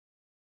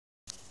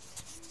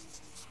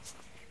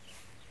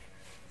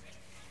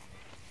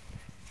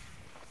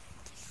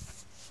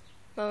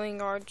mowing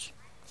yards.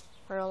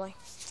 Really?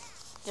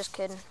 Just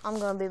kidding. I'm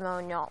gonna be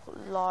mowing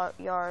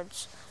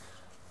yards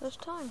this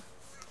time.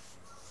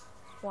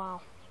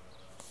 Wow.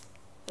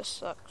 This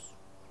sucks.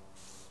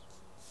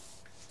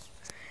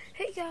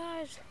 Hey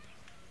guys.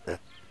 Oh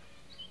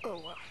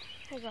well.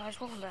 Hey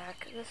guys, welcome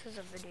back. This is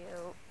a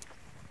video.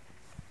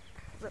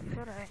 But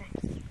today,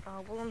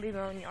 we're gonna be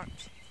mowing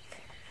yards.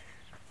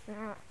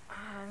 Now,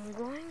 I'm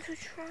going to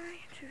try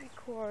to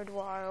record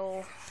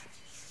while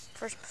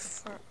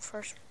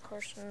first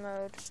person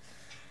mode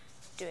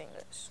doing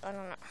this. I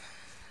don't know.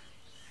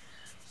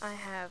 I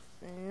have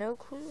no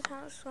clue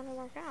how it's gonna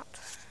work out.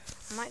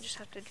 I might just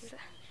have to do that.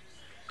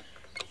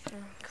 Okay.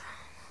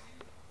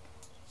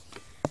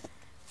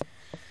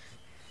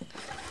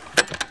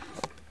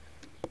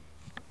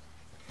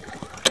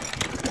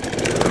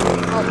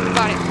 Oh,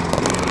 got it.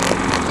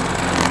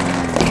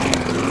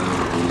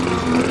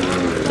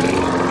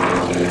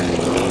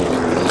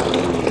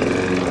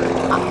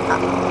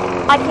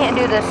 I can't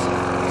do this.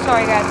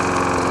 Sorry guys.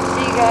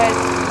 See you guys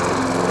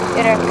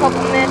in a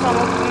couple minutes. I'm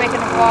going to be making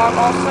a vlog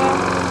also.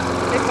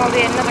 There's going to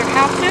be another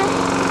how-to.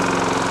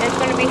 It's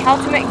going to be how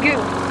to make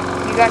goo.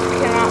 You guys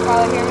cannot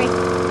probably hear me.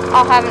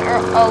 I'll have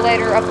a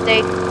later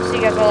update. See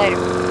you guys later.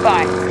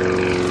 Bye.